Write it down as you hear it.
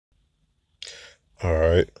All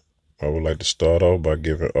right. I would like to start off by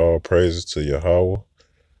giving all praises to Yahweh,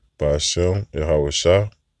 Ba'ashem, Yahweh Shah,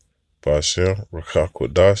 Ba'ashem, Rakah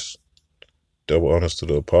Kwadash. Double honors to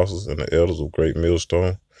the apostles and the elders of Great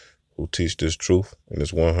Millstone who teach this truth in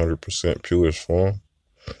its 100% purest form.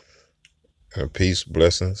 And peace,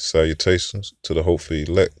 blessings, salutations to the hopeful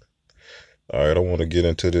elect. All right, I want to get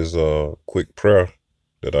into this quick prayer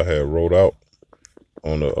that I had wrote out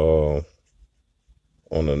on the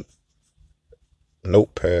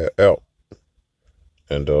notepad out.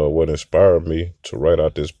 And what inspired me to write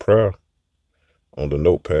out this prayer on the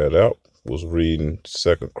notepad out was reading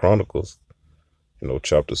Second Chronicles,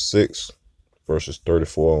 chapter 6, verses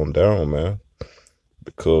 34 on down, man.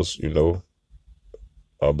 Because,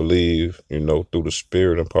 I believe, through the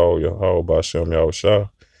spirit and power of Yahweh Ba'ashem Yahweh Shah,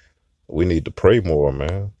 we need to pray more,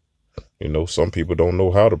 man. Some people don't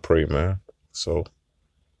know how to pray, man. So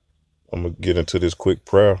I'm going to get into this quick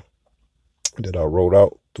prayer that I wrote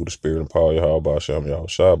out through the spirit and power of Yahweh Ba'ashem Yahweh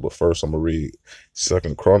Shah. But first I'm going to read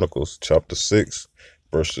Second Chronicles chapter 6,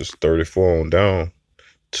 verses 34 on down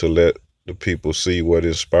to let the people see what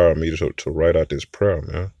inspired me to write out this prayer,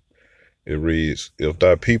 man. It reads, "If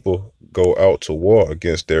thy people go out to war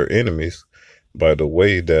against their enemies by the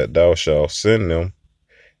way that thou shalt send them,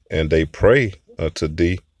 and they pray unto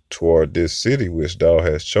thee toward this city which thou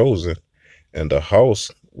hast chosen, and the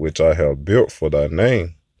house which I have built for thy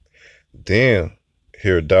name, then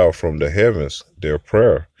hear thou from the heavens their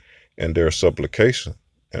prayer and their supplication,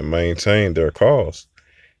 and maintain their cause.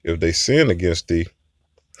 If they sin against thee,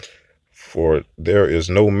 for there is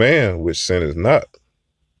no man which sinneth not."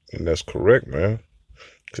 And that's correct, man.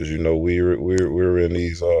 Because, we're in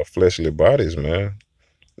these fleshly bodies, man.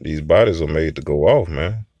 These bodies are made to go off,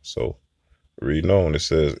 man. So reading on, it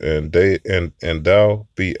says, and thou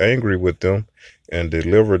be angry with them and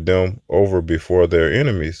deliver them over before their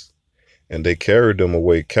enemies, and they carry them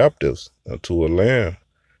away captives unto a land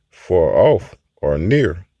far off or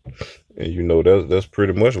near. And that's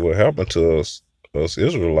pretty much what happened to us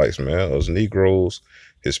Israelites, man, us Negroes,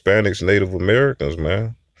 Hispanics, Native Americans,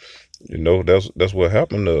 man. That's what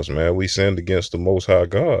happened to us, man. We sinned against the Most High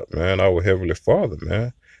God, man, our Heavenly Father,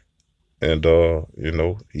 man. And,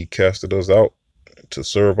 he casted us out to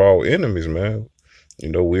serve our enemies, man.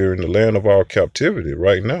 We're in the land of our captivity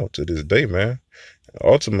right now to this day, man.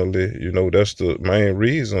 Ultimately, that's the main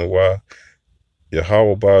reason why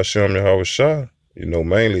Yahweh Ba'ashem Yahweh Shah,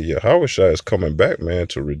 mainly Yahweh Shah is coming back, man,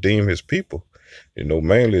 to redeem his people.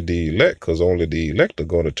 Mainly the elect, because only the elect are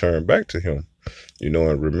going to turn back to him,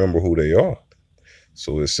 and remember who they are.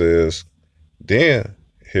 So it says, then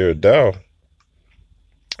hear thou,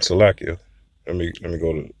 Salakia. Let me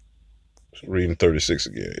go to reading 36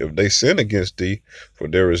 again. If they sin against thee, for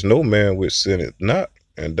there is no man which sinneth not,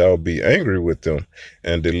 and thou be angry with them,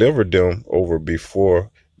 and deliver them over before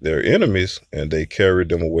their enemies, and they carry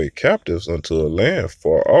them away captives unto a land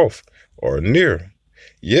far off or near.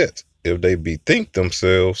 Yet, if they bethink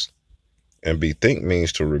themselves, and bethink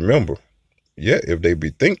means to remember, yet if they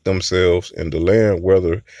bethink themselves in the land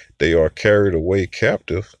whether they are carried away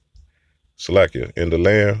captive, Salakia, in the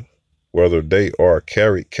land whether they are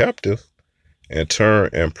carried captive, and turn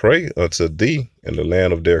and pray unto thee in the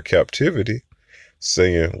land of their captivity,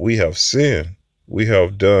 saying, we have sinned, we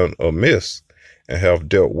have done amiss, and have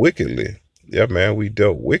dealt wickedly. Yeah, man, we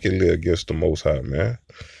dealt wickedly against the Most High, man.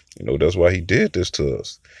 That's why he did this to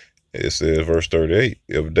us. It says, verse 38,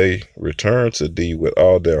 if they return to thee with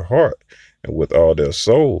all their heart and with all their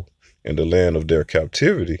soul in the land of their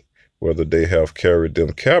captivity, whether they have carried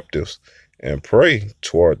them captives, and pray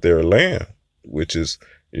toward their land, which is,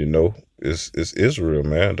 is Israel,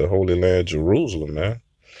 man, the Holy Land, Jerusalem, man.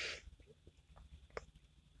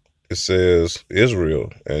 It says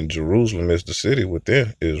Israel, and Jerusalem is the city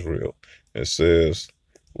within Israel. It says,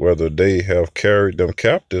 whether they have carried them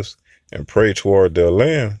captives, and pray toward their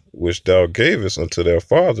land, which thou gavest unto their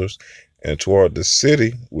fathers, and toward the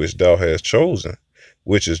city which thou hast chosen,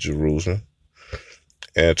 which is Jerusalem,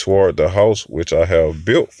 and toward the house which I have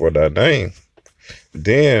built for thy name,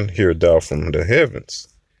 then hear thou from the heavens,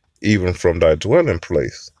 even from thy dwelling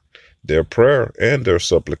place, their prayer and their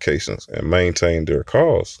supplications, and maintain their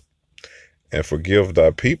cause, and forgive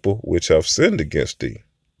thy people which have sinned against thee.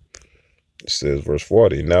 It says, verse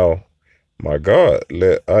 40, now, my God,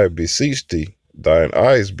 let I beseech thee, thine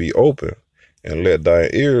eyes be open, and let thine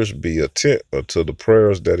ears be attent unto the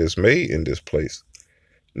prayers that is made in this place.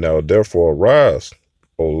 Now therefore arise,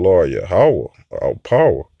 O Lord Yahweh, our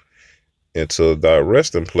power, into thy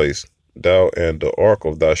resting place, thou and the ark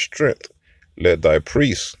of thy strength. Let thy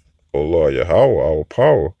priests, O Lord Yahweh, our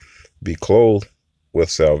power, be clothed with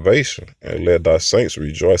salvation, and let thy saints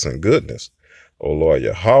rejoice in goodness. O Lord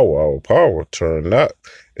Yahweh, our power, turn not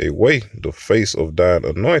away the face of thine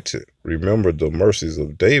anointed. Remember the mercies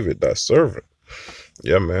of David, thy servant.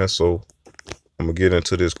 Yeah, man. So I'm going to get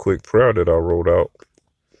into this quick prayer that I wrote out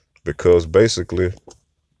because basically,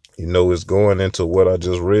 it's going into what I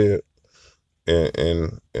just read and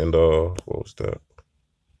what was that?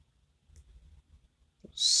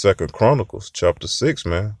 Second Chronicles chapter 6,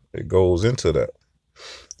 man. It goes into that.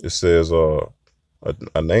 It says,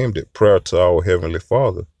 I named it Prayer to Our Heavenly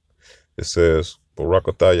Father. It says,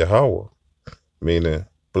 Barakatah Yahweh, meaning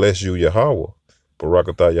bless you Yahweh.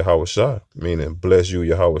 Barakatah Yahweh Shai, meaning bless you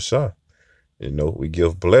Yahweh Shai. We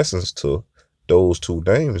give blessings to those two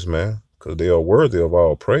names, man, because they are worthy of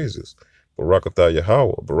our praises. Barakatah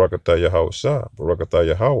Yahweh, Barakatah Yahweh Shai, Barakatah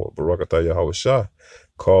Yahweh, Barakatah Yahweh Shai.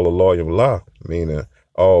 Call Elohim La, meaning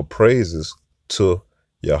all praises to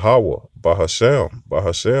Yahweh. Bahashem.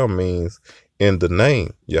 Bahashem means in the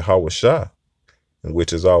name, Yahweh Shai,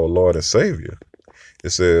 which is our Lord and Savior.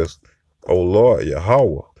 It says, O Lord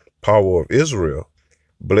Yahweh, power of Israel,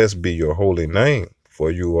 blessed be your holy name,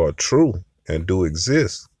 for you are true and do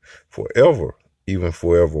exist forever, even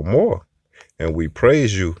forevermore. And we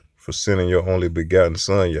praise you for sending your only begotten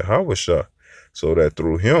Son, Yahweh Shai, so that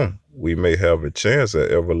through him we may have a chance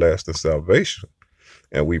at everlasting salvation.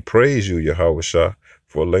 And we praise you, Yahweh Shai,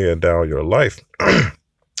 for laying down your life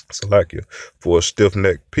Salakia, for a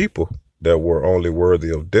stiff-necked people that were only worthy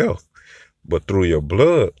of death. But through your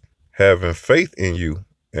blood, having faith in you,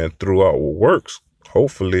 and through our works,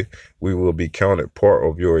 hopefully we will be counted part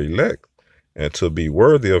of your elect, and to be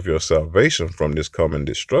worthy of your salvation from this coming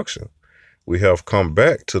destruction. We have come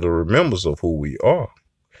back to the remembrance of who we are.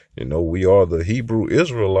 We are the Hebrew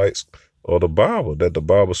Israelites of the Bible that the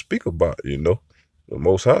Bible speak about, The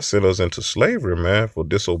Most High sent us into slavery, man, for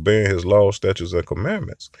disobeying his laws, statutes, and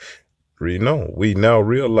commandments. We now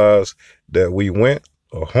realize that we went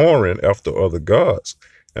a-whoring after other gods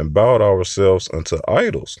and bowed ourselves unto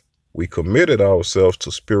idols. We committed ourselves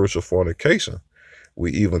to spiritual fornication.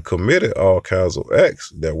 We even committed all kinds of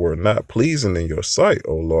acts that were not pleasing in your sight,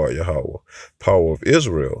 O Lord Yahweh, power of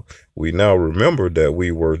Israel. We now remember that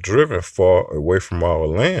we were driven far away from our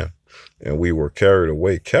land, and we were carried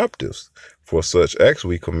away captives for such acts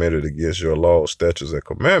we committed against your laws, statutes, and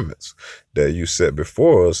commandments that you set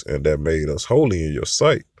before us and that made us holy in your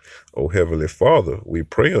sight. O Heavenly Father, we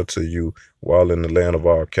pray unto you while in the land of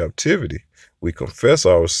our captivity. We confess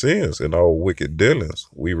our sins and our wicked dealings.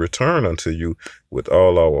 We return unto you with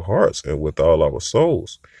all our hearts and with all our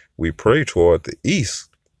souls. We pray toward the east,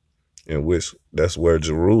 in which that's where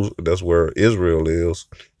Israel is,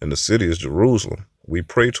 and the city is Jerusalem. We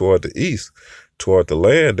pray toward the east, toward the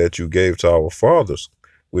land that you gave to our fathers,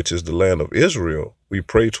 which is the land of Israel. We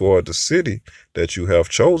pray toward the city that you have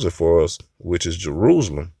chosen for us, which is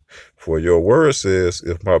Jerusalem. For your word says,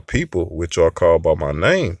 if my people, which are called by my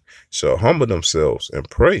name, shall humble themselves and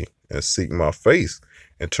pray and seek my face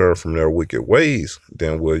and turn from their wicked ways,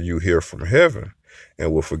 then will you hear from heaven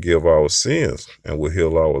and will forgive our sins and will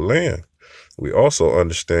heal our land. We also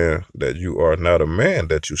understand that you are not a man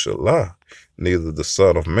that you should lie, neither the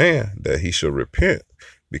son of man that he should repent.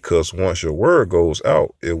 Because once your word goes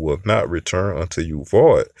out, it will not return unto you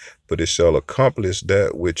void, but it shall accomplish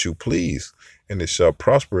that which you please, and it shall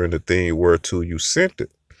prosper in the thing whereto you sent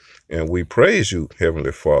it. And we praise you,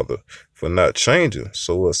 Heavenly Father, for not changing,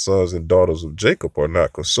 so us sons and daughters of Jacob are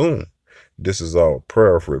not consumed. This is our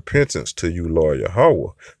prayer of repentance to you, Lord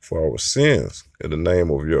Yahweh, for our sins, in the name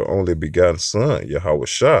of your only begotten Son, Yahweh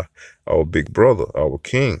Shai, our big brother, our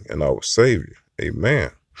King, and our Savior.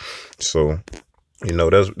 Amen. So,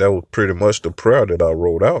 that was pretty much the prayer that I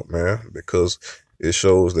wrote out, man, because it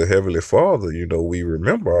shows the Heavenly Father, we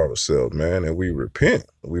remember ourselves, man, and we repent.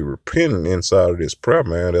 We repent inside of this prayer,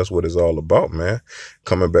 man. That's what it's all about, man.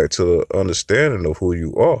 Coming back to the understanding of who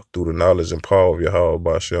you are through the knowledge and power of Yahweh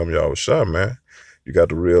B'Shem Yahweh Shai, man. You got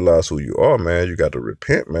to realize who you are, man. You got to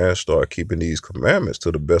repent, man. Start keeping these commandments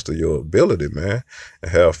to the best of your ability, man.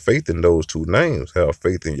 And have faith in those two names. Have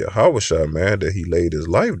faith in Yahweh Shai, man, that he laid his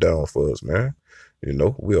life down for us, man.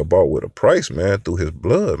 We are bought with a price, man, through his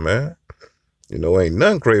blood, man. Ain't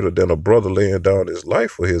nothing greater than a brother laying down his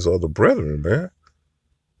life for his other brethren, man.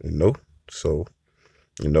 So,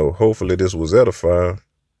 hopefully this was edifying.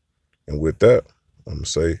 And with that, I'm going to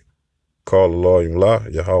say, call Elohim La,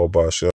 Yahweh B'Shem.